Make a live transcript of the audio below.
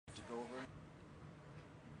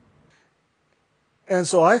And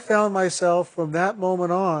so I found myself from that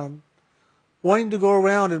moment on wanting to go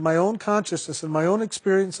around in my own consciousness and my own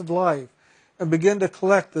experience of life and begin to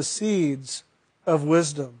collect the seeds of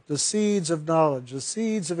wisdom, the seeds of knowledge, the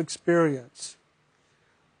seeds of experience,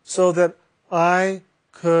 so that I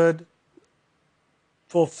could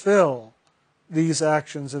fulfill these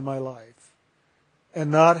actions in my life and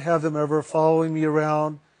not have them ever following me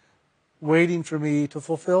around, waiting for me to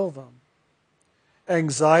fulfill them.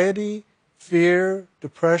 Anxiety, fear,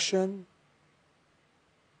 depression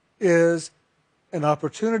is an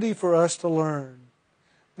opportunity for us to learn.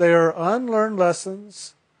 They are unlearned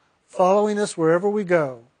lessons following us wherever we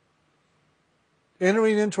go,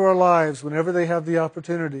 entering into our lives whenever they have the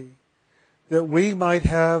opportunity, that we might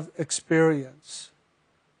have experience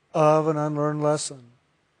of an unlearned lesson,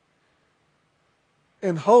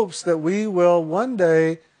 in hopes that we will one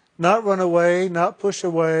day not run away, not push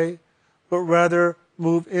away, but rather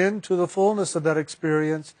move into the fullness of that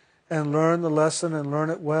experience and learn the lesson and learn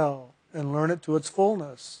it well and learn it to its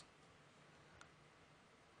fullness.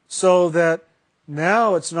 So that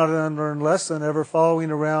now it's not an unlearned lesson ever following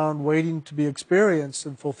around waiting to be experienced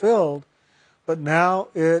and fulfilled, but now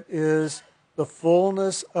it is the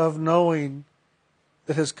fullness of knowing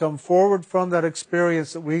that has come forward from that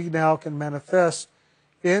experience that we now can manifest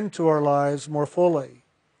into our lives more fully.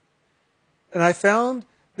 And I found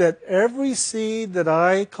that every seed that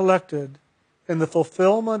I collected in the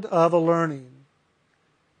fulfillment of a learning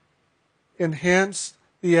enhanced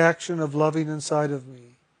the action of loving inside of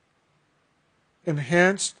me,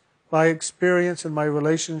 enhanced my experience and my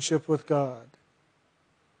relationship with God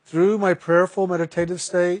through my prayerful meditative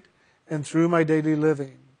state and through my daily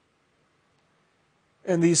living.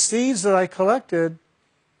 And these seeds that I collected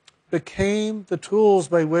became the tools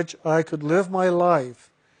by which I could live my life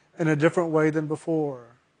in a different way than before.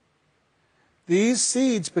 These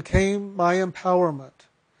seeds became my empowerment,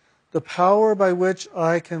 the power by which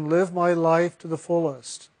I can live my life to the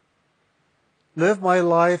fullest, live my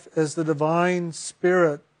life as the divine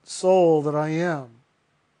spirit, soul that I am,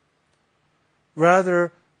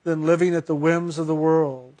 rather than living at the whims of the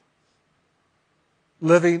world,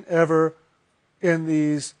 living ever in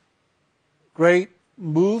these great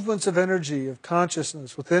movements of energy, of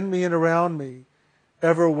consciousness within me and around me,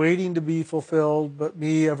 ever waiting to be fulfilled, but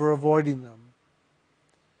me ever avoiding them.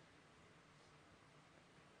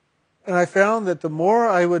 And I found that the more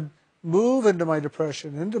I would move into my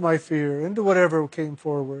depression, into my fear, into whatever came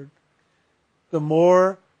forward, the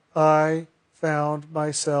more I found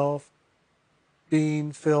myself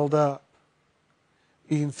being filled up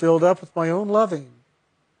with my own loving,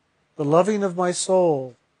 the loving of my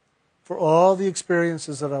soul for all the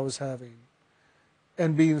experiences that I was having,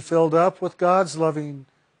 and being filled up with God's loving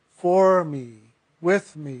for me,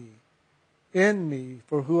 with me, in me,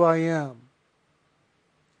 for who I am,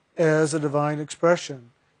 as a divine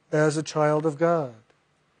expression, as a child of God.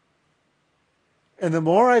 And the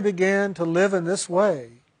more I began to live in this way,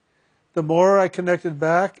 the more I connected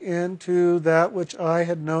back into that which I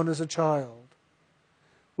had known as a child,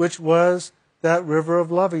 which was that river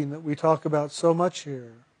of loving that we talk about so much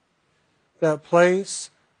here, that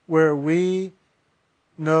place where we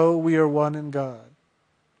know we are one in God,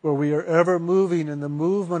 where we are ever moving in the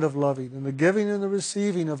movement of loving, in the giving and the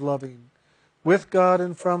receiving of loving, with God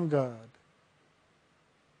and from God.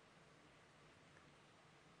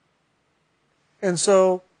 And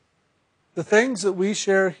so, the things that we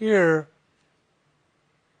share here,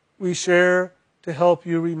 we share to help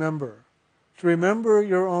you remember. To remember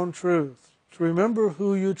your own truth. To remember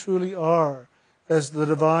who you truly are as the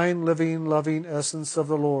divine, living, loving essence of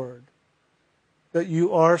the Lord. That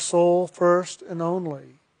you are soul first and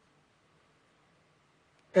only.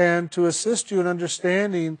 And to assist you in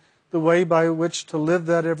understanding the way by which to live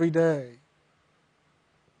that every day.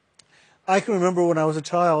 I can remember when I was a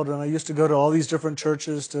child and I used to go to all these different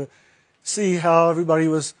churches to see how everybody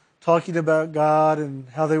was talking about God and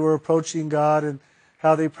how they were approaching God and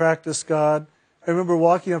how they practiced God. I remember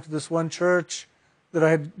walking up to this one church that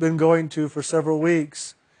I had been going to for several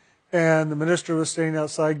weeks, and the minister was standing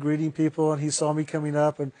outside greeting people, and he saw me coming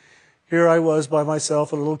up, and here I was by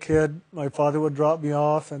myself, a little kid. My father would drop me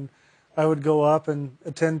off, and I would go up and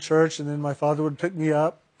attend church, and then my father would pick me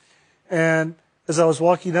up. And as I was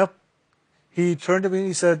walking up, he turned to me and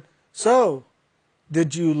he said, "So,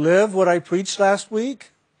 did you live what I preached last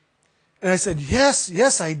week?" And I said,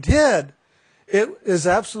 yes, I did. It is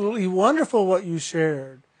absolutely wonderful what you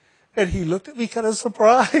shared. And he looked at me kind of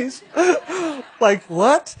surprised. Like,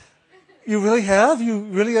 what? You really have? You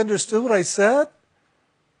really understood what I said?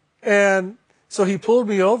 And so he pulled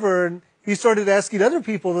me over and he started asking other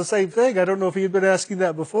people the same thing. I don't know if he had been asking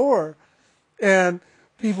that before. And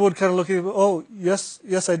people would kind of look at him, oh, yes,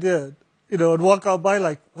 I did. And walk out by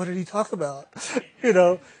like, what did he talk about?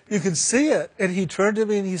 You could see it. And he turned to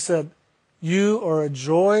me and he said, you are a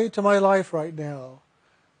joy to my life right now.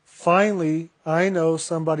 Finally, I know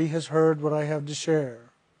somebody has heard what I have to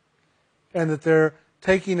share. And that they're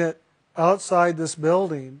taking it outside this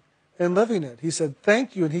building and living it. He said,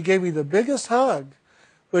 thank you. And he gave me the biggest hug,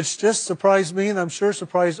 which just surprised me and I'm sure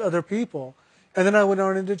surprised other people. And then I went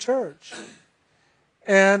on into church.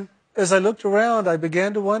 And as I looked around, I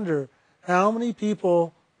began to wonder how many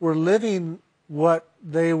people were living what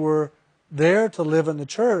they were there to live in the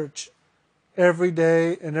church every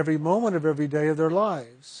day and every moment of every day of their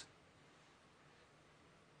lives.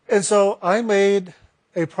 And so I made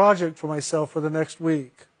a project for myself for the next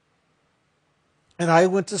week. And I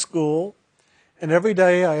went to school, and every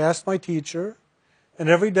day I asked my teacher, and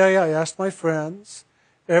every day I asked my friends,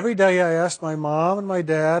 every day I asked my mom and my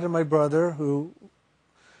dad and my brother,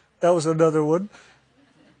 that was another one,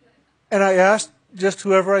 and I asked just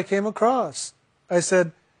whoever I came across. I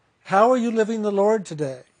said, how are you living the Lord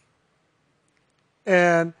today?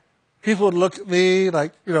 And people would look at me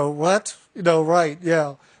like, what? Right,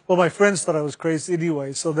 yeah. Well, my friends thought I was crazy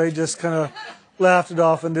anyway, so they just kind of laughed it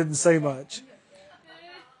off and didn't say much.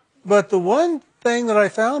 But the one thing that I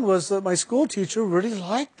found was that my school teacher really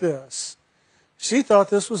liked this. She thought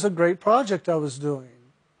this was a great project I was doing.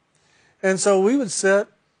 And so we would sit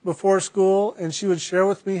before school and she would share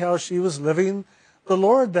with me how she was living the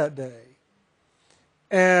Lord that day.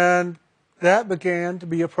 And that began to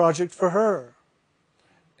be a project for her.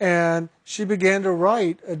 And she began to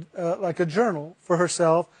write like a journal for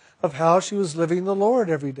herself of how she was living the Lord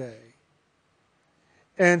every day.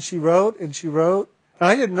 And she wrote and she wrote. And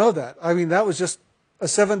I didn't know that. I mean, that was just a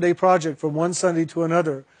 7-day project from one Sunday to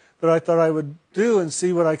another that I thought I would do and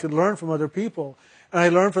see what I could learn from other people. And I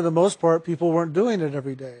learned for the most part people weren't doing it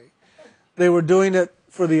every day. They were doing it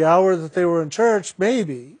for the hour that they were in church,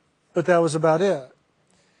 maybe, but that was about it.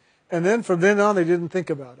 And then from then on, they didn't think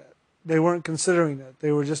about it. They weren't considering it.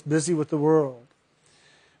 They were just busy with the world.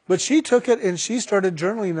 But she took it and she started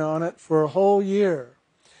journaling on it for a whole year.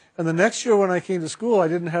 And the next year when I came to school, I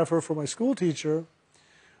didn't have her for my school teacher,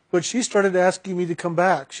 but she started asking me to come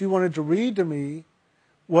back. She wanted to read to me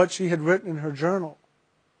what she had written in her journal.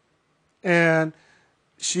 And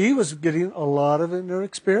she was getting a lot of inner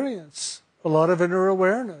experience, a lot of inner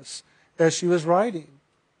awareness as she was writing.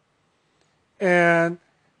 And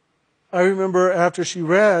I remember after she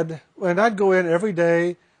read, and I'd go in every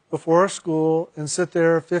day before school and sit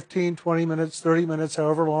there 15, 20 minutes, 30 minutes,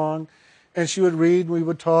 however long, and she would read and we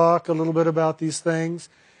would talk a little bit about these things.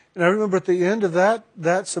 And I remember at the end of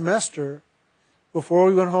that semester, before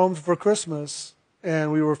we went home for Christmas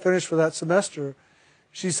and we were finished for that semester,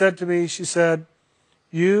 she said to me, she said,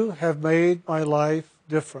 you have made my life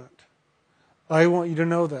different. I want you to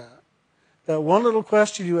know that. That one little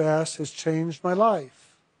question you asked has changed my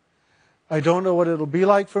life. I don't know what it'll be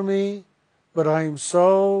like for me, but I am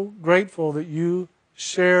so grateful that you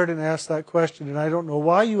shared and asked that question. And I don't know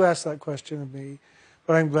why you asked that question of me,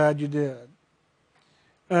 but I'm glad you did.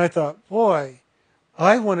 And I thought, boy,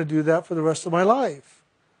 I want to do that for the rest of my life.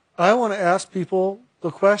 I want to ask people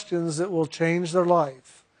the questions that will change their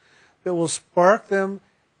life, that will spark them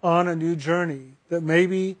on a new journey, that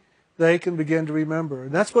maybe they can begin to remember.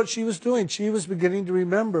 And that's what she was doing. She was beginning to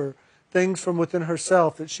remember things from within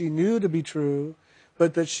herself that she knew to be true,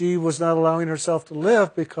 but that she was not allowing herself to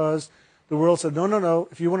live because the world said, no,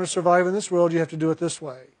 if you want to survive in this world, you have to do it this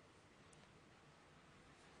way.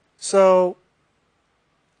 So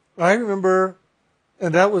I remember,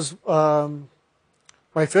 and that was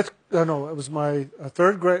my third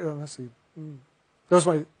grade, that was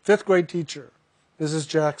my 5th grade teacher, Mrs.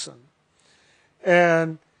 Jackson.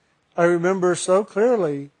 And I remember so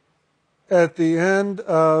clearly at the end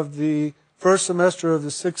of the first semester of the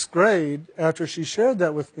 6th grade, after she shared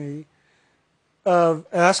that with me, of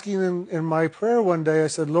asking in my prayer one day, I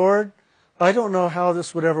said, Lord, I don't know how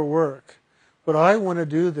this would ever work, but I want to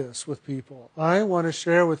do this with people. I want to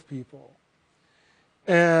share with people.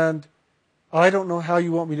 And I don't know how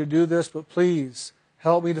you want me to do this, but please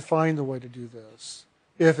help me to find the way to do this,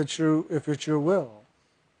 if it's your will.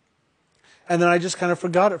 And then I just kind of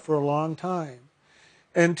forgot it for a long time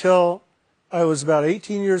until I was about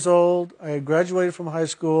 18 years old. I had graduated from high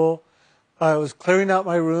school. I was clearing out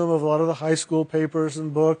my room of a lot of the high school papers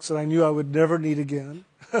and books that I knew I would never need again.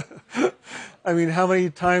 I mean, how many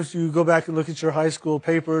times do you go back and look at your high school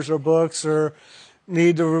papers or books or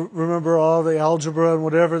need to remember all the algebra and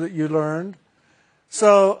whatever that you learned?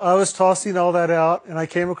 So I was tossing all that out, and I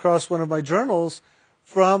came across one of my journals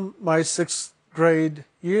from my 6th grade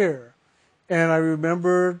year. And I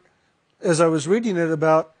remembered as I was reading it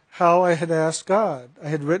about how I had asked God. I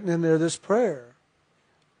had written in there this prayer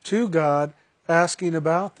to God asking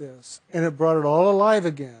about this. And it brought it all alive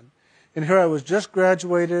again. And here I was just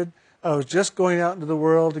graduated. I was just going out into the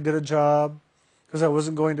world to get a job because I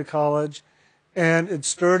wasn't going to college. And it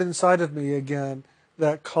stirred inside of me again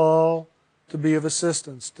that call to be of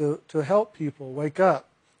assistance, to help people wake up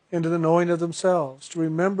into the knowing of themselves, to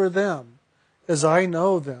remember them as I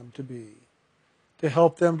know them to be, to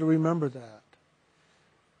help them to remember that.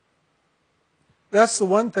 That's the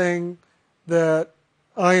one thing that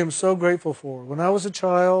I am so grateful for. When I was a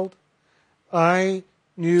child, I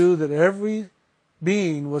knew that every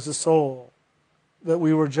being was a soul, that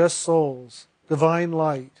we were just souls, divine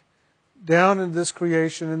light, down in this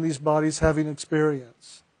creation, in these bodies having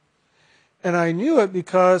experience. And I knew it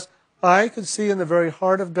because I could see in the very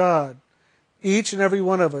heart of God, each and every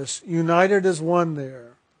one of us united as one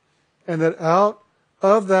there. And that out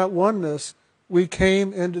of that oneness, we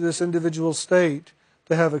came into this individual state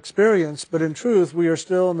to have experience, but in truth, we are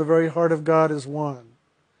still in the very heart of God as one.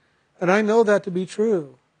 And I know that to be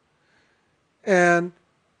true. And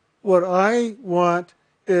what I want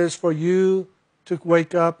is for you to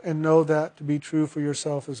wake up and know that to be true for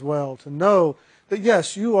yourself as well. To know that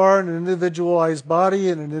yes, you are in an individualized body,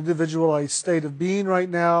 in an individualized state of being right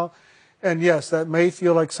now, and yes, that may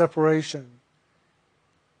feel like separation.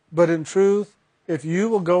 But in truth, if you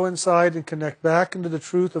will go inside and connect back into the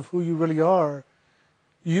truth of who you really are,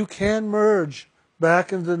 you can merge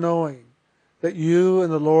back into the knowing that you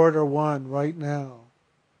and the Lord are one right now.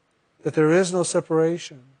 That there is no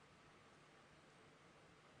separation.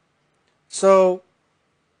 So,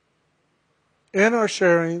 in our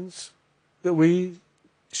sharings that we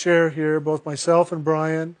share here, both myself and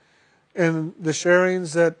Brian, and the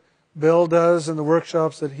sharings that Bill does and the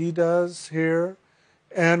workshops that he does here,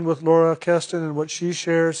 and with Laura Keston and what she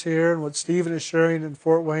shares here, and what Stephen is sharing in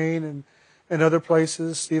Fort Wayne and other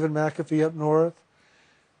places, Stephen McAfee up north,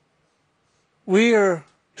 we are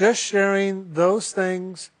just sharing those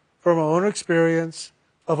things from our own experience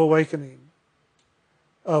of awakening,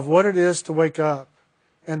 of what it is to wake up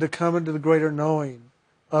and to come into the greater knowing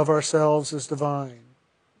of ourselves as divine.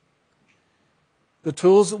 The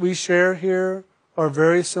tools that we share here are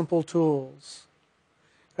very simple tools.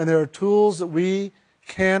 And there are tools that we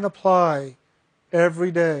can apply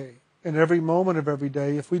every day, in every moment of every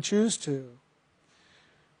day, if we choose to.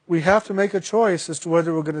 We have to make a choice as to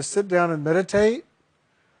whether we're going to sit down and meditate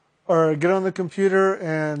or get on the computer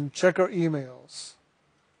and check our emails,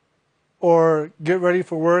 or get ready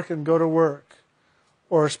for work and go to work,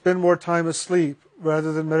 or spend more time asleep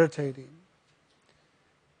rather than meditating.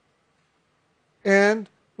 And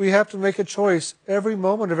we have to make a choice every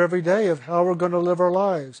moment of every day of how we're going to live our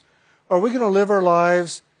lives. Are we going to live our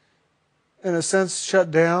lives, in a sense,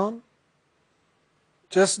 shut down?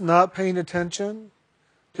 Just not paying attention?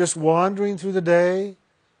 Just wandering through the day?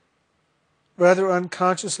 Rather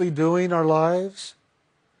unconsciously doing our lives?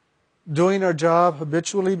 Doing our job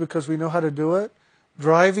habitually because we know how to do it?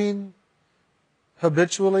 Driving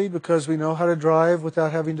habitually because we know how to drive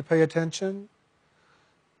without having to pay attention?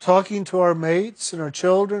 Talking to our mates and our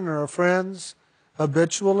children or our friends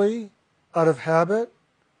habitually out of habit?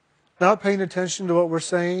 Not paying attention to what we're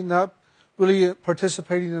saying? Not really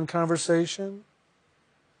participating in conversation?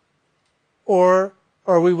 Or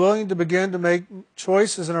are we willing to begin to make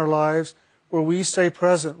choices in our lives where we stay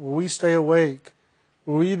present, where we stay awake,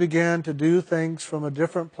 where we begin to do things from a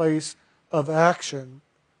different place of action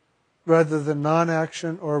rather than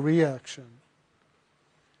non-action or reaction?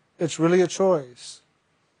 It's really a choice.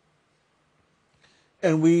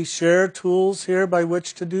 And we share tools here by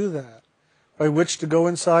which to do that, by which to go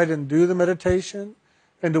inside and do the meditation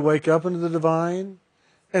and to wake up into the divine.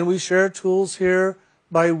 And we share tools here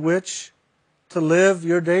by which to live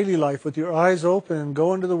your daily life with your eyes open and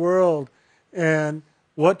go into the world, and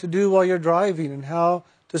what to do while you're driving and how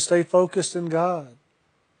to stay focused in God.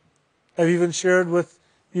 I've even shared with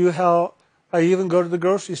you how I even go to the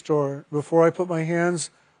grocery store. Before I put my hands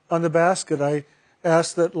on the basket, I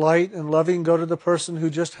ask that light and loving go to the person who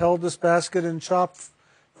just held this basket and chopped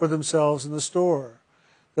for themselves in the store,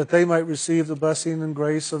 that they might receive the blessing and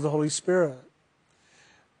grace of the Holy Spirit.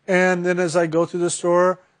 And then as I go through the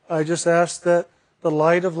store, I just ask that the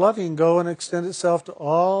light of loving go and extend itself to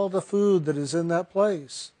all the food that is in that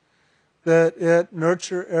place, that it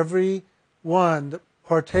nurture every one that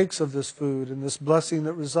partakes of this food and this blessing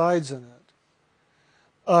that resides in it.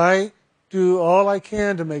 I do all I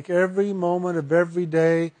can to make every moment of every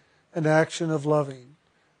day an action of loving,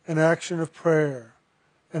 an action of prayer,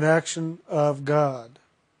 an action of God.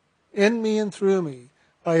 In me and through me,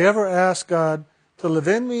 I ever ask God to live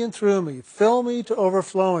in me and through me, fill me to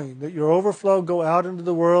overflowing, that your overflow go out into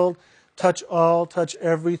the world, touch all, touch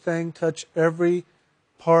everything, touch every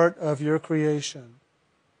part of your creation.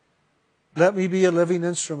 Let me be a living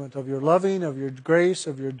instrument of your loving, of your grace,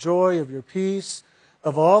 of your joy, of your peace,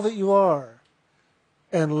 of all that you are.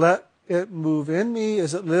 And let it move in me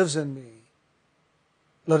as it lives in me.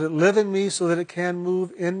 Let it live in me so that it can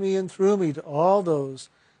move in me and through me to all those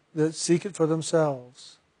that seek it for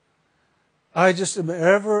themselves. I just am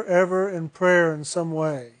ever in prayer in some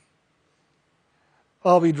way.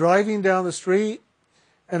 I'll be driving down the street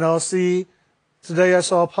and I'll see, today I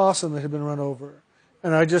saw a possum that had been run over.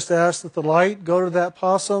 And I just ask that the light go to that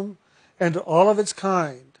possum and to all of its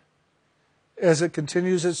kind as it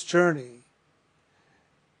continues its journey.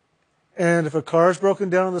 And if a car is broken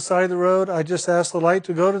down on the side of the road, I just ask the light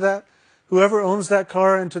to go to that, whoever owns that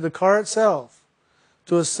car, and to the car itself,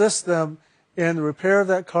 to assist them in the repair of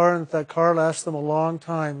that car, and that car lasts them a long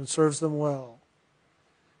time and serves them well.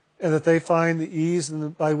 And that they find the ease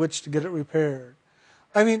by which to get it repaired.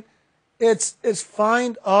 I mean, it's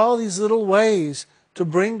find all these little ways to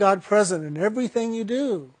bring God present in everything you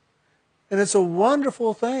do. And it's a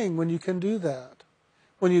wonderful thing when you can do that.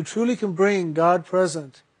 When you truly can bring God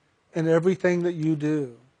present in everything that you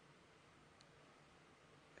do.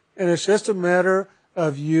 And it's just a matter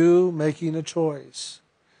of you making a choice.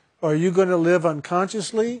 Are you going to live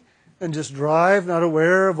unconsciously and just drive, not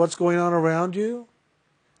aware of what's going on around you?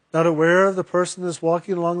 Not aware of the person that's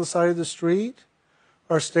walking along the side of the street?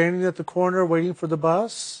 Or standing at the corner waiting for the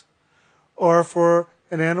bus? Or for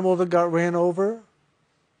an animal that got ran over?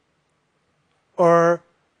 Or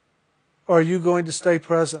are you going to stay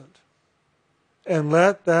present? And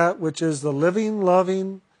let that which is the living,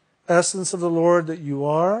 loving essence of the Lord that you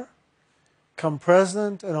are come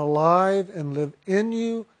present and alive and live in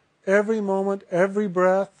you every moment, every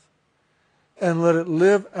breath, and let it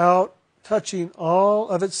live out, touching all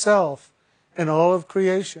of itself and all of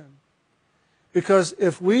creation. Because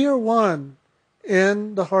if we are one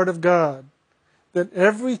in the heart of God, then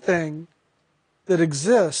everything that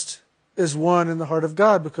exists is one in the heart of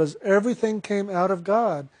God, because everything came out of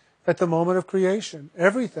God at the moment of creation.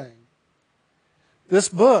 Everything. This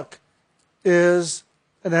book is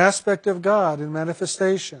an aspect of God in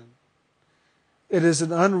manifestation. It is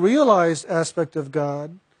an unrealized aspect of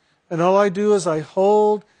God, and all I do is I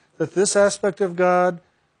hold that this aspect of God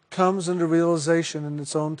comes into realization in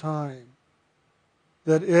its own time.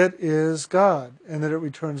 That it is God, and that it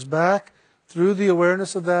returns back through the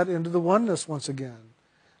awareness of that into the oneness once again.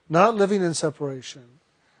 Not living in separation.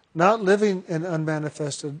 Not living in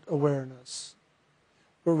unmanifested awareness,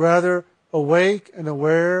 but rather awake and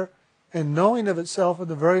aware and knowing of itself in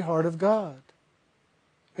the very heart of God,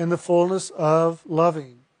 in the fullness of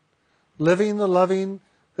loving, living the loving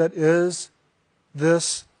that is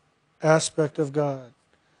this aspect of God.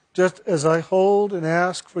 Just as I hold and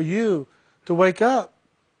ask for you to wake up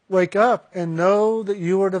and know that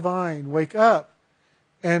you are divine. Wake up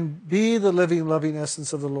and be the living, loving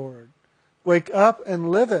essence of the Lord. Wake up and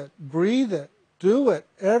live it, breathe it, do it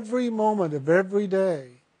every moment of every day.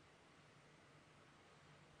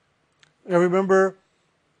 I remember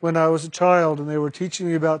when I was a child and they were teaching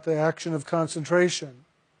me about the action of concentration.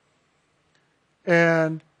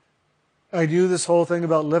 And I knew this whole thing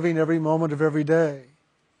about living every moment of every day.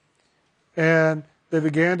 And they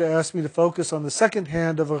began to ask me to focus on the second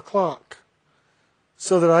hand of a clock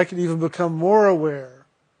so that I could even become more aware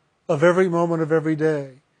of every moment of every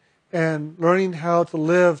day. And learning how to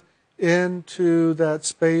live into that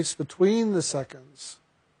space between the seconds.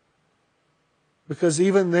 Because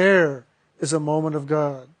even there is a moment of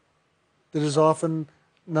God that is often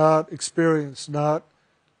not experienced, not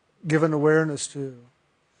given awareness to.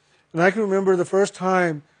 And I can remember the first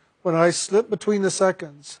time when I slipped between the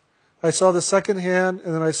seconds. I saw the second hand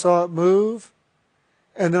and then I saw it move.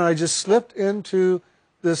 And then I just slipped into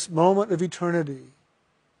this moment of eternity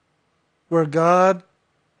where God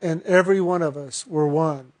and every one of us were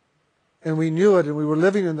one. And we knew it, and we were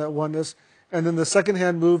living in that oneness. And then the second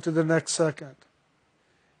hand moved to the next second.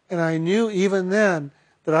 And I knew even then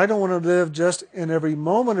that I don't want to live just in every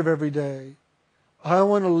moment of every day. I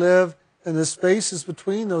want to live in the spaces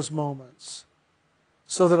between those moments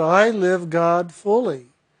so that I live God fully.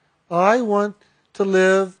 I want to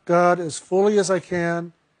live God as fully as I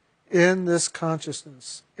can in this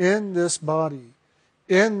consciousness, in this body,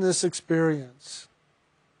 in this experience.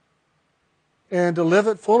 And to live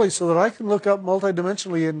it fully so that I can look up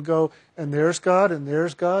multidimensionally and go, and there's God, and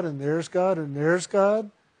there's God, and there's God, and there's God.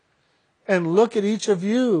 And look at each of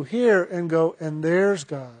you here and go, and there's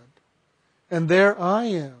God. And there I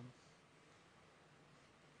am.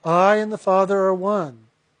 I and the Father are one.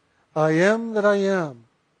 I am that I am.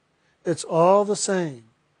 It's all the same.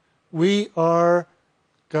 We are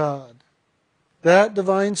God. That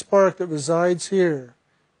divine spark that resides here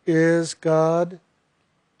is God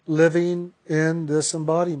living in this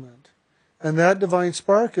embodiment. And that divine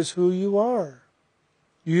spark is who you are.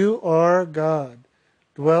 You are God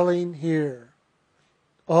dwelling here.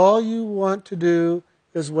 All you want to do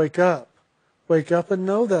is wake up. Wake up and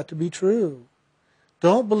know that to be true.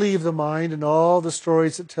 Don't believe the mind and all the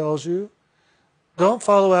stories it tells you. Don't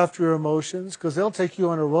follow after your emotions, because they'll take you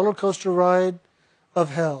on a roller coaster ride of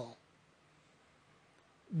hell.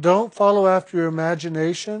 Don't follow after your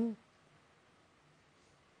imagination,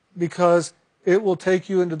 because it will take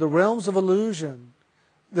you into the realms of illusion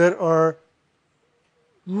that are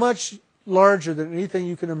much larger than anything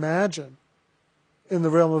you can imagine in the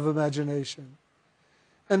realm of imagination.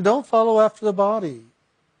 And don't follow after the body,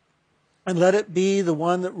 and let it be the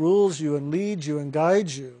one that rules you and leads you and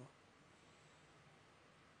guides you.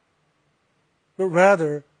 But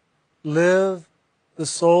rather, live the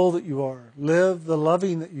soul that you are. Live the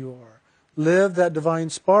loving that you are. Live that divine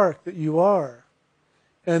spark that you are.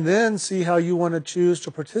 And then see how you want to choose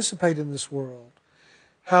to participate in this world.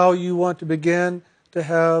 How you want to begin to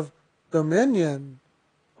have dominion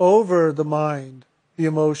over the mind, the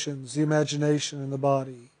emotions, the imagination, and the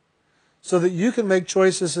body. So that you can make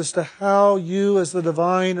choices as to how you as the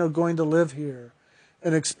divine are going to live here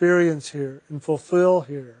and experience here and fulfill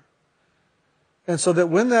here. And so that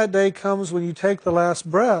when that day comes when you take the last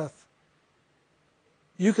breath,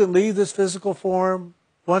 you can leave this physical form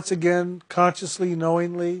once again consciously,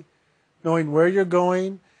 knowingly, knowing where you're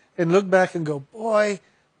going, and look back and go, boy,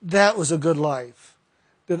 that was a good life.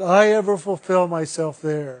 Did I ever fulfill myself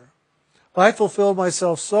there? I fulfilled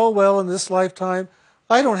myself so well in this lifetime,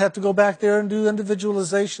 I don't have to go back there and do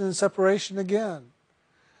individualization and separation again.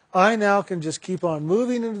 I now can just keep on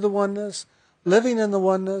moving into the oneness, living in the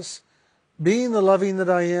oneness, being the loving that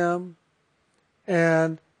I am,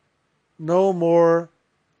 and no more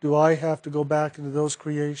do I have to go back into those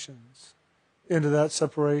creations, into that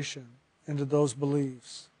separation, into those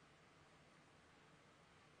beliefs.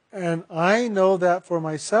 And I know that for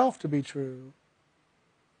myself to be true.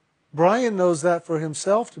 Brian knows that for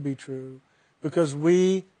himself to be true, because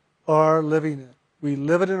we are living it. We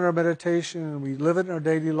live it in our meditation, and we live it in our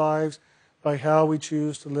daily lives by how we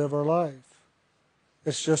choose to live our life.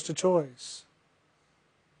 It's just a choice.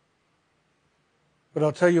 But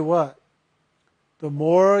I'll tell you what, the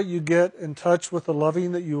more you get in touch with the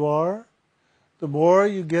loving that you are, the more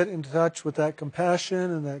you get in touch with that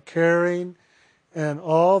compassion and that caring and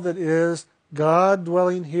all that is God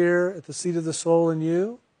dwelling here at the seat of the soul in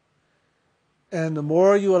you, and the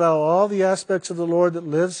more you allow all the aspects of the Lord that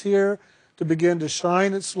lives here to begin to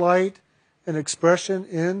shine its light and expression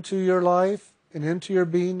into your life and into your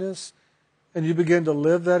beingness, and you begin to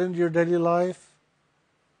live that into your daily life,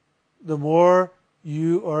 the more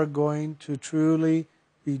you are going to truly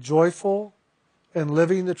be joyful and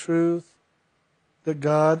living the truth that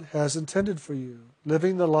God has intended for you,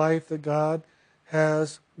 living the life that God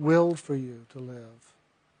has willed for you to live.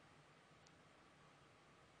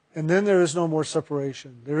 And then there is no more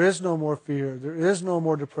separation. There is no more fear. There is no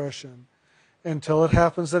more depression until it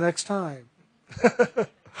happens the next time.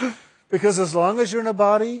 Because as long as you're in a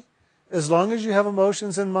body, as long as you have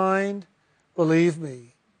emotions in mind, believe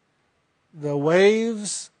me, the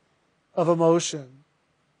waves of emotion,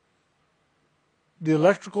 the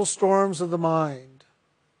electrical storms of the mind,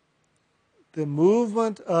 the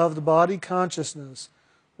movement of the body consciousness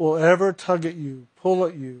will ever tug at you, pull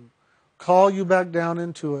at you, call you back down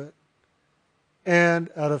into it. And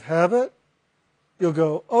out of habit, you'll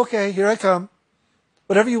go, okay, here I come,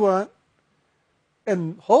 whatever you want.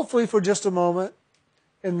 And hopefully for just a moment,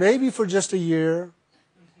 and maybe for just a year,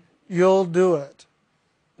 you'll do it.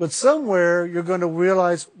 But somewhere you're going to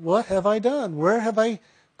realize, what have I done? Where have I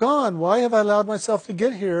gone? Why have I allowed myself to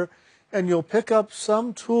get here? And you'll pick up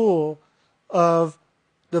some tool of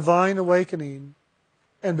divine awakening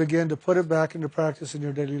and begin to put it back into practice in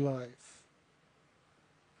your daily life.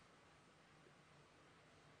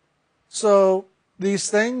 So these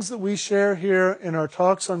things that we share here in our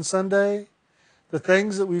talks on Sunday, the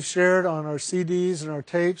things that we've shared on our CDs and our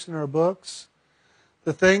tapes and our books,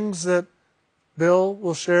 the things that Bill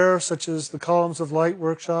will share, such as the Columns of Light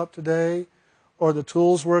workshop today, or the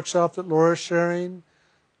tools workshop that Laura's sharing,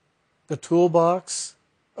 the toolbox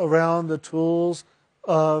around the tools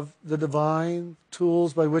of the divine,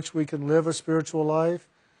 tools by which we can live a spiritual life.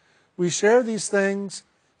 We share these things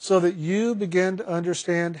so that you begin to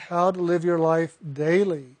understand how to live your life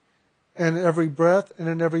daily, and every breath and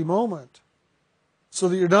in every moment. so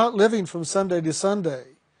that you're not living from Sunday to Sunday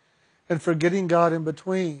and forgetting God in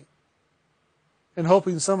between and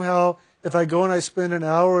hoping somehow if I go and I spend an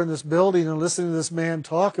hour in this building and listening to this man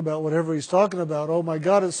talk about whatever he's talking about, oh my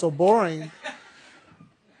God, it's so boring,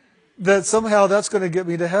 that somehow that's going to get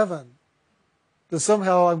me to heaven. That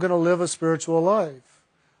somehow I'm going to live a spiritual life.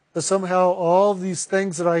 That somehow all these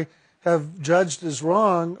things that I have judged as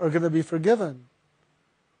wrong are going to be forgiven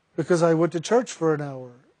because I went to church for an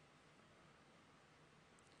hour.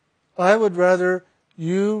 I would rather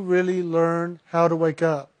you really learn how to wake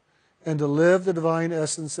up and to live the divine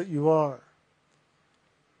essence that you are.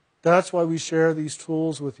 That's why we share these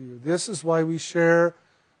tools with you. This is why we share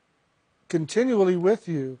continually with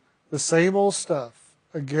you the same old stuff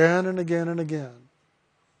again and again and again.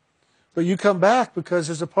 But you come back because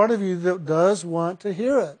there's a part of you that does want to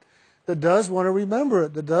hear it, that does want to remember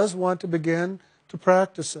it, that does want to begin to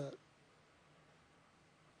practice it.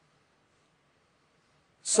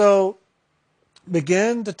 So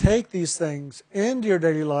begin to take these things into your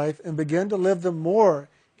daily life and begin to live them more,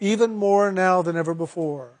 even more now than ever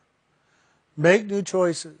before. Make new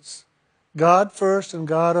choices. God first and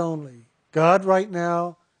God only. God right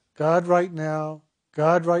now, God right now,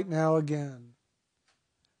 God right now again.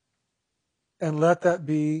 And let that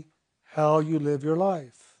be how you live your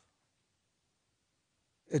life.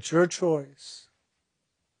 It's your choice.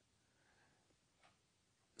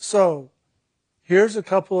 So, here's a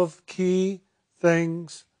couple of key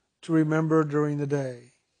things to remember during the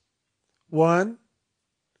day. One,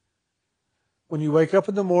 when you wake up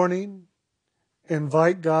in the morning,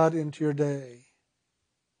 invite God into your day.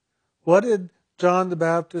 What did John the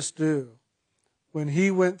Baptist do when he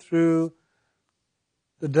went through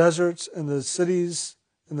the deserts and the cities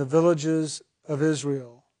and the villages of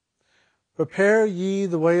Israel? Prepare ye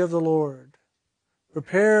the way of the Lord.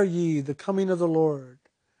 Prepare ye the coming of the Lord.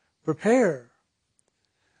 Prepare.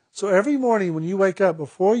 So every morning when you wake up,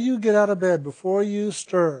 before you get out of bed, before you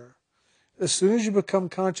stir, as soon as you become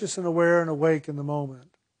conscious and aware and awake in the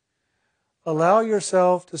moment, allow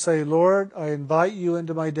yourself to say, Lord, I invite you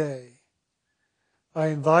into my day. I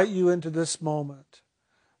invite you into this moment.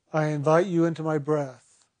 I invite you into my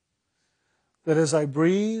breath. That as I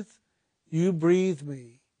breathe, you breathe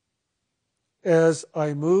me. As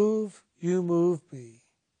I move, you move me.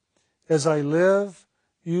 As I live,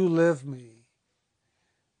 you live me.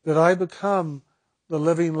 That I become the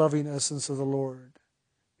living, loving essence of the Lord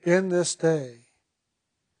in this day.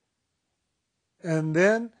 And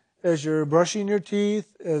then, as you're brushing your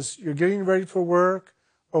teeth, as you're getting ready for work,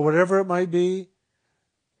 or whatever it might be,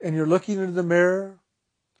 and you're looking into the mirror,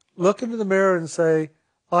 look into the mirror and say,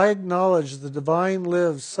 I acknowledge the divine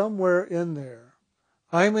lives somewhere in there.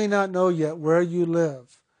 I may not know yet where you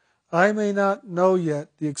live. I may not know yet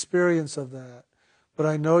the experience of that, but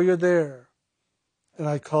I know you're there. And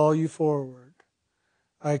I call you forward.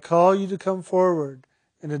 I call you to come forward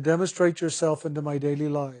and to demonstrate yourself into my daily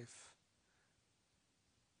life.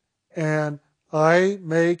 And I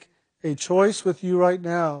make a choice with you right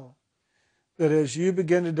now that as you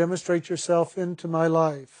begin to demonstrate yourself into my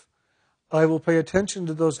life, I will pay attention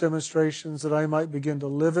to those demonstrations that I might begin to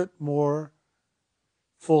live it more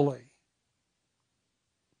fully.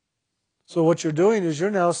 So what you're doing is you're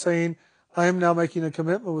now saying, I am now making a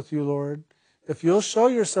commitment with you, Lord. If you'll show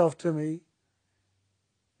yourself to me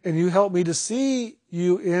and you help me to see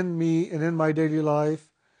you in me and in my daily life,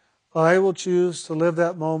 I will choose to live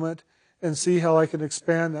that moment and see how I can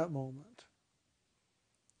expand that moment.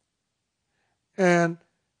 And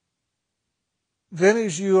then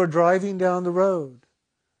as you are driving down the road,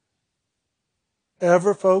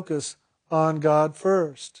 ever focus on God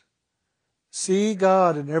first. See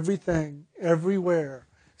God in everything, everywhere.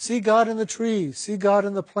 See God in the trees. See God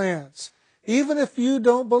in the plants. Even if you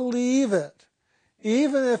don't believe it,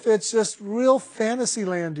 even if it's just real fantasy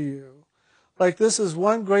land to you, like this is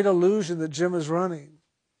one great illusion that Jim is running,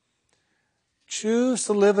 choose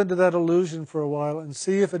to live into that illusion for a while and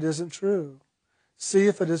see if it isn't true. See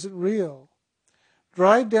if it isn't real.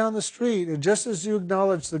 Drive down the street, and just as you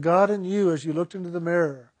acknowledge the God in you as you looked into the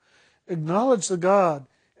mirror, acknowledge the God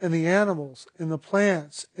in the animals, in the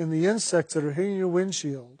plants, in the insects that are hitting your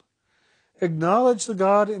windshield. Acknowledge the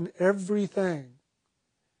God in everything.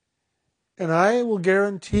 And I will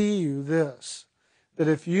guarantee you this, that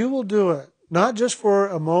if you will do it, not just for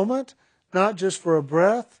a moment, not just for a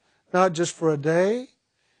breath, not just for a day,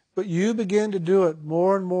 but you begin to do it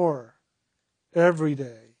more and more every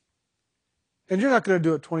day. And you're not going to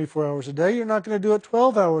do it 24 hours a day. You're not going to do it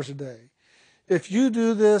 12 hours a day. If you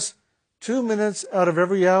do this 2 minutes out of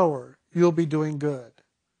every hour, you'll be doing good.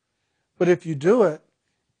 But if you do it,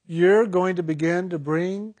 you're going to begin to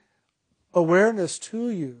bring awareness to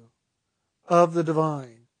you of the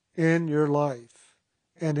divine in your life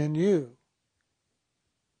and in you.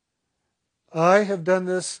 I have done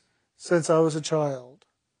this since I was a child.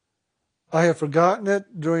 I have forgotten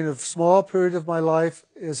it during a small period of my life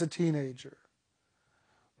as a teenager.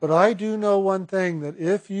 But I do know one thing, that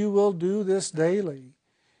if you will do this daily,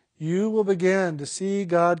 you will begin to see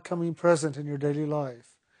God coming present in your daily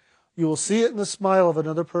life. You will see it in the smile of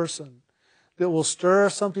another person that will stir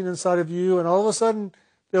something inside of you, and all of a sudden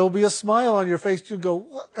there will be a smile on your face. You go,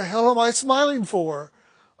 what the hell am I smiling for?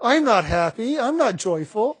 I'm not happy. I'm not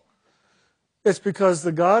joyful. It's because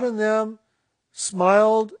the God in them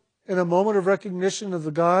smiled in a moment of recognition of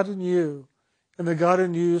the God in you, and the God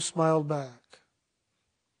in you smiled back.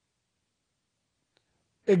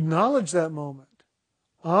 Acknowledge that moment,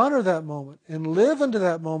 honor that moment, and live into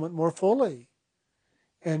that moment more fully.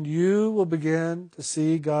 And you will begin to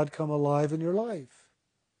see God come alive in your life.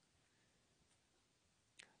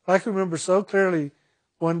 I can remember so clearly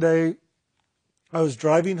one day I was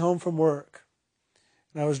driving home from work,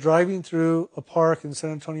 and I was driving through a park in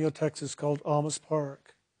San Antonio, Texas called Almas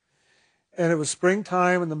Park. And it was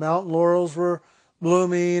springtime, and the mountain laurels were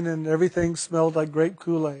blooming, and everything smelled like grape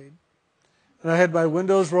Kool-Aid. And I had my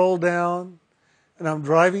windows rolled down, and I'm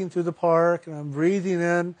driving through the park, and I'm breathing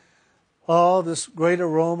in all this great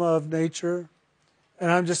aroma of nature.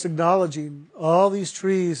 And I'm just acknowledging all these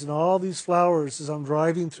trees and all these flowers as I'm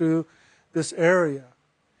driving through this area.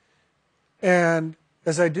 And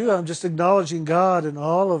as I do, I'm just acknowledging God in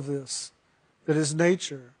all of this that is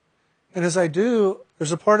nature. And as I do,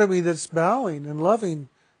 there's a part of me that's bowing and loving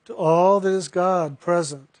to all that is God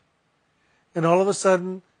present. And all of a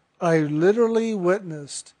sudden, I literally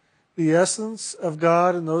witnessed the essence of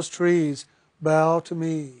God in those trees bow to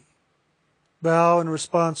me, bow in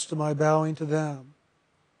response to my bowing to them.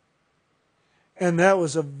 And that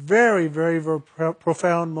was a very, very, very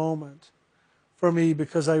profound moment for me,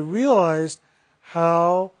 because I realized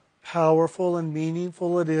how powerful and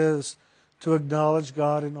meaningful it is to acknowledge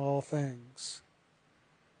God in all things.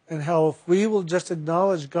 And how if we will just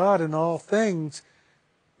acknowledge God in all things,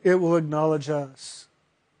 it will acknowledge us.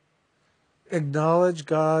 Acknowledge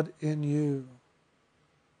God in you,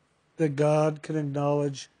 that God can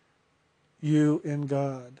acknowledge you in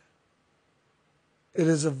God. It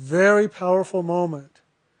is a very powerful moment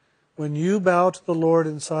when you bow to the Lord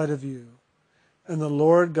inside of you, and the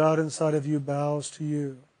Lord God inside of you bows to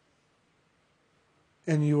you,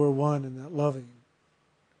 and you are one in that loving.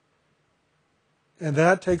 And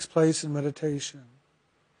that takes place in meditation.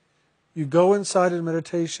 You go inside in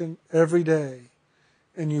meditation every day,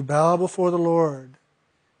 and you bow before the Lord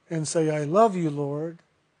and say, I love you, Lord.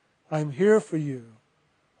 I'm here for you.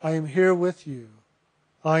 I am here with you.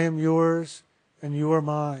 I am yours, and you are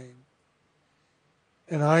mine.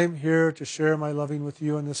 And I am here to share my loving with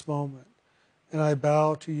you in this moment. And I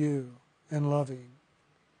bow to you in loving.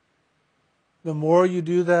 The more you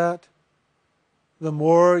do that, the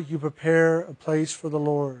more you prepare a place for the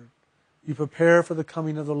Lord. You prepare for the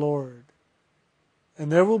coming of the Lord.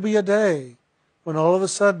 And there will be a day when all of a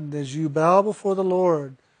sudden, as you bow before the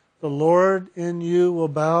Lord in you will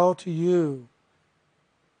bow to you.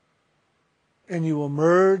 And you will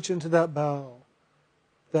merge into that bow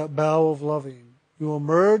of loving. You will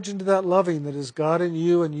merge into that loving that is God in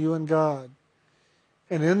you and you in God.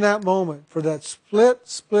 And in that moment, for that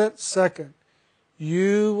split second,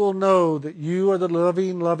 you will know that you are the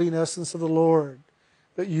loving essence of the Lord,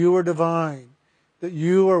 that you are divine, that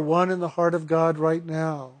you are one in the heart of God right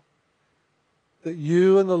now, that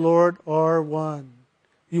you and the Lord are one.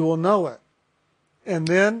 You will know it. And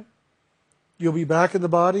then you'll be back in the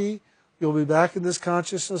body, you'll be back in this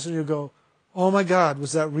consciousness, and you'll go, oh my God,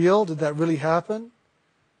 was that real? Did that really happen?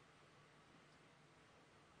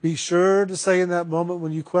 Be sure to say in that moment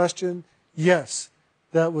when you question, yes,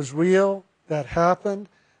 that was real, that happened,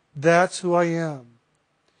 that's who I am.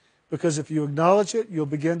 Because if you acknowledge it, you'll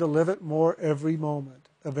begin to live it more every moment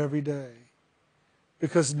of every day.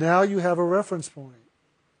 Because now you have a reference point.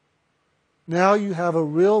 Now you have a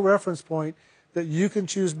real reference point that you can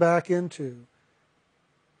choose back into.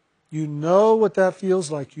 You know what that feels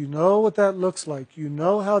like. You know what that looks like. You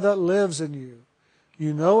know how that lives in you.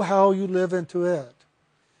 You know how you live into it.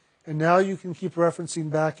 And now you can keep referencing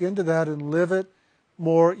back into that and live it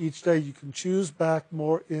more each day. You can choose back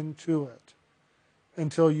more into it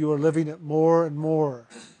until you are living it more and more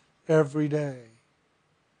every day.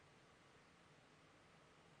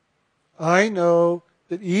 I know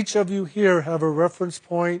that each of you here have a reference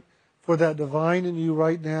point for that divine in you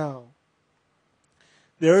right now.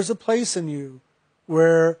 There is a place in you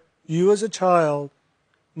where you as a child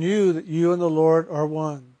knew that you and the Lord are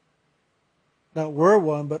one. Not were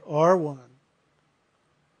one, but are one.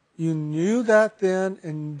 You knew that then,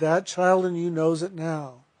 and that child in you knows it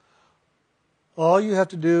now. All you have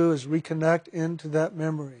to do is reconnect into that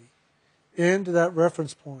memory, into that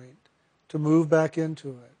reference point, to move back into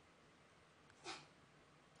it.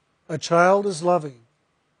 A child is loving.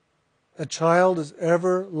 A child is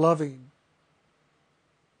ever loving,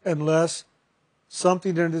 unless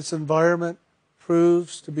something in its environment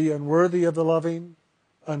proves to be unworthy of the loving,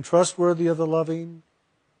 untrustworthy of the loving.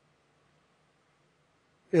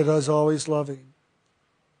 It is always loving.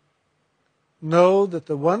 Know that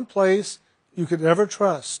the one place you could ever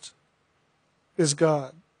trust is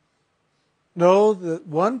God. Know that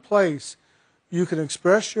one place you can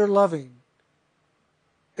express your loving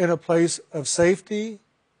in a place of safety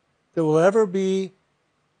that will ever be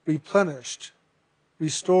replenished,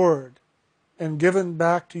 restored, and given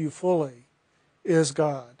back to you fully is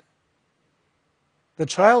God. The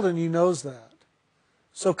child in you knows that.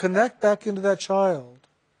 So connect back into that child.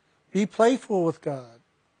 Be playful with God.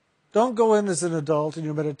 Don't go in as an adult in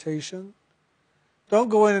your meditation. Don't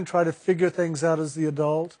go in and try to figure things out as the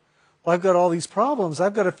adult. Well, I've got all these problems.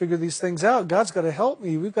 I've got to figure these things out. God's got to help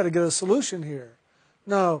me. We've got to get a solution here.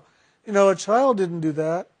 No. A child didn't do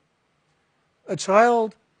that. A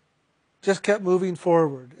child just kept moving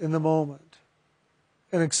forward in the moment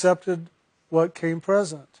and accepted what came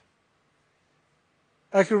present.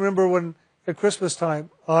 I can remember when, at Christmas time,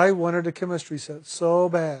 I wanted a chemistry set so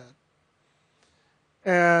bad.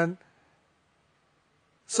 And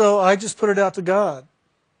so I just put it out to God.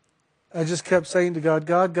 I just kept saying to God,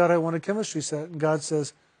 God, I want a chemistry set. And God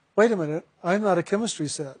says, wait a minute, I'm not a chemistry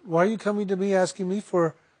set. Why are you coming to me asking me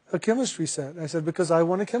for a chemistry set? And I said, because I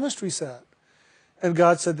want a chemistry set. And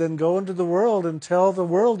God said, then go into the world and tell the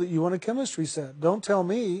world that you want a chemistry set. Don't tell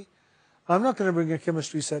me. I'm not going to bring a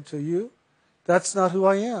chemistry set to you. That's not who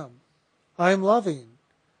I am. I'm loving.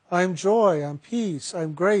 I'm joy. I'm peace.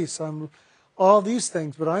 I'm grace. I'm all these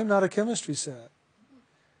things, but I'm not a chemistry set.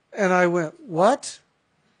 And I went, what?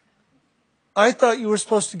 I thought you were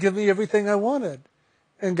supposed to give me everything I wanted.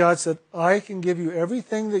 And God said, I can give you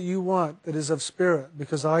everything that you want that is of spirit,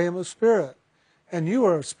 because I am of spirit, and you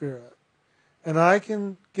are of spirit. And I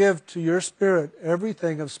can give to your spirit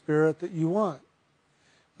everything of spirit that you want.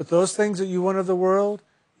 But those things that you want of the world,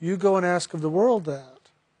 you go and ask of the world that.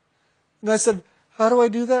 And I said, how do I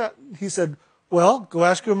do that? He said, well, go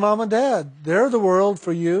ask your mom and dad. They're the world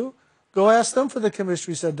for you. Go ask them for the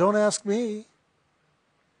chemistry set. Don't ask me.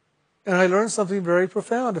 And I learned something very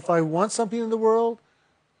profound. If I want something in the world,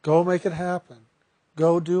 go make it happen.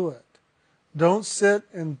 Go do it. Don't sit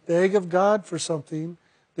and beg of God for something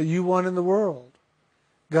that you want in the world.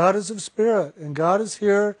 God is of spirit, and God is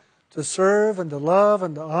here to serve and to love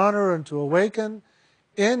and to honor and to awaken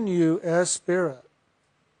in you as spirit,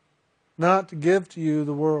 not to give to you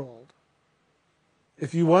the world.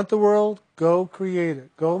 If you want the world, go create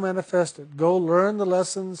it. Go manifest it. Go learn the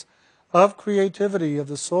lessons of creativity of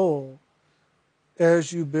the soul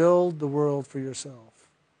as you build the world for yourself.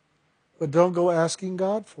 But don't go asking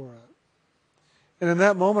God for it. And in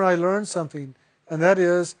that moment I learned something, and that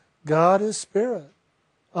is, God is spirit.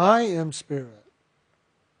 I am spirit.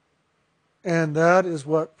 And that is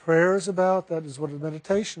what prayer is about. That is what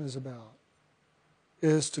meditation is about.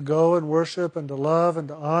 Is to go and worship and to love and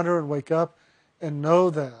to honor and wake up and know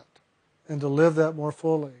that and to live that more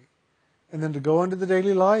fully. And then to go into the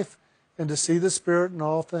daily life and to see the Spirit in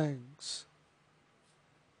all things.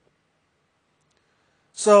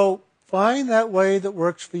 So find that way that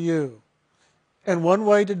works for you. And one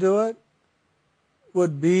way to do it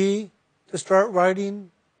would be to start writing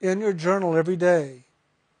in your journal every day.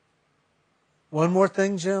 One more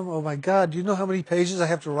thing, Jim. Oh my God, do you know how many pages I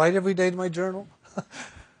have to write every day to my journal?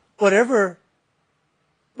 Whatever.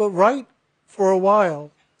 But write for a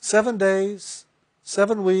while. 7 days,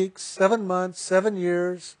 7 weeks, 7 months, 7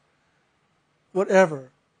 years, whatever.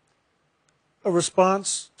 A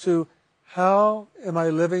response to, how am I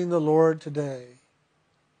living the Lord today?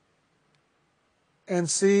 And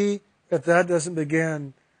see if that doesn't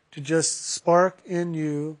begin to just spark in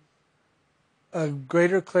you a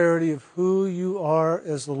greater clarity of who you are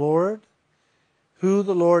as the Lord, who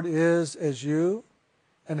the Lord is as you,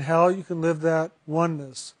 and how you can live that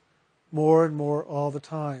oneness more and more all the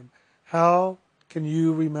time. How can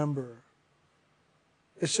you remember?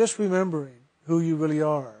 It's just remembering who you really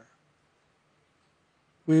are.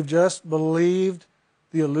 We've just believed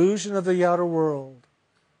the illusion of the outer world.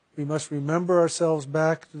 We must remember ourselves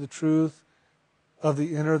back to the truth of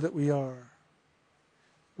the inner that we are.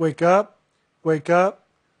 Wake up, wake up,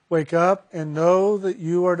 wake up, and know that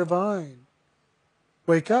you are divine.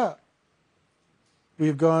 Wake up.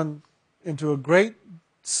 We've gone into a great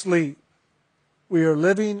sleep. We are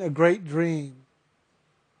living a great dream.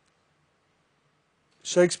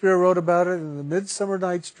 Shakespeare wrote about it in the Midsummer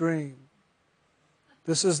Night's Dream.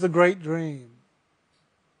 This is the great dream.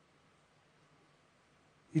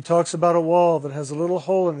 He talks about a wall that has a little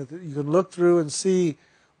hole in it that you can look through and see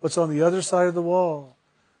what's on the other side of the wall.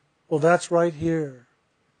 Well, that's right here.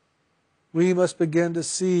 We must begin to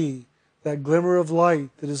see that glimmer of light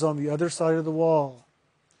that is on the other side of the wall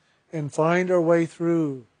and find our way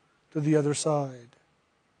through to the other side.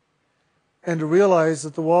 And to realize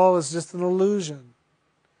that the wall is just an illusion.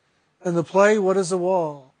 In the play, what is a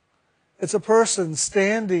wall? It's a person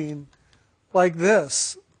standing like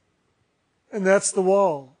this, and that's the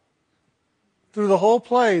wall. Through the whole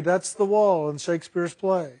play, that's the wall in Shakespeare's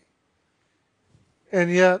play.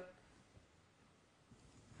 And yet,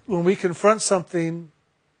 when we confront something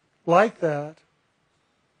like that,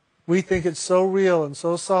 we think it's so real and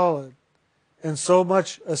so solid and so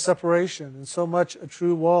much a separation and so much a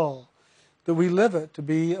true wall that we live it to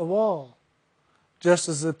be a wall. Just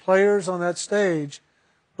as the players on that stage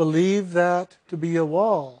believed that to be a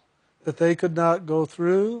wall, that they could not go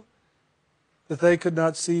through, that they could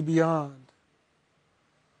not see beyond.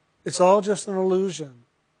 It's all just an illusion.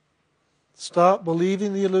 Stop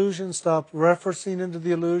believing the illusion, stop referencing into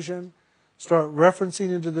the illusion, start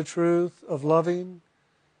referencing into the truth of loving,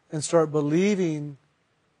 and start believing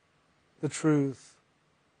the truth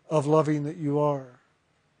of loving that you are.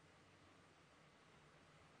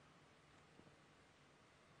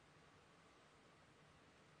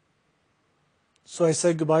 So I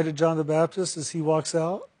said goodbye to John the Baptist as he walks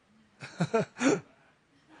out.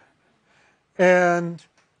 And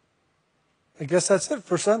I guess that's it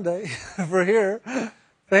for Sunday, for here.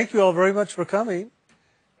 Thank you all very much for coming.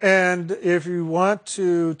 And if you want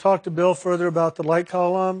to talk to Bill further about the light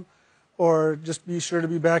column, or just be sure to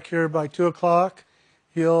be back here by 2 o'clock.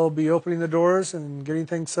 He'll be opening the doors and getting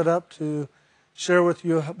things set up to share with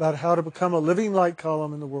you about how to become a living light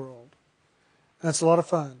column in the world. And it's a lot of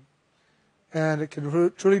fun. And it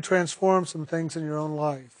can truly transform some things in your own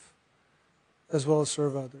life, as well as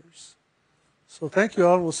serve others. So thank you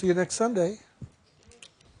all, and we'll see you next Sunday.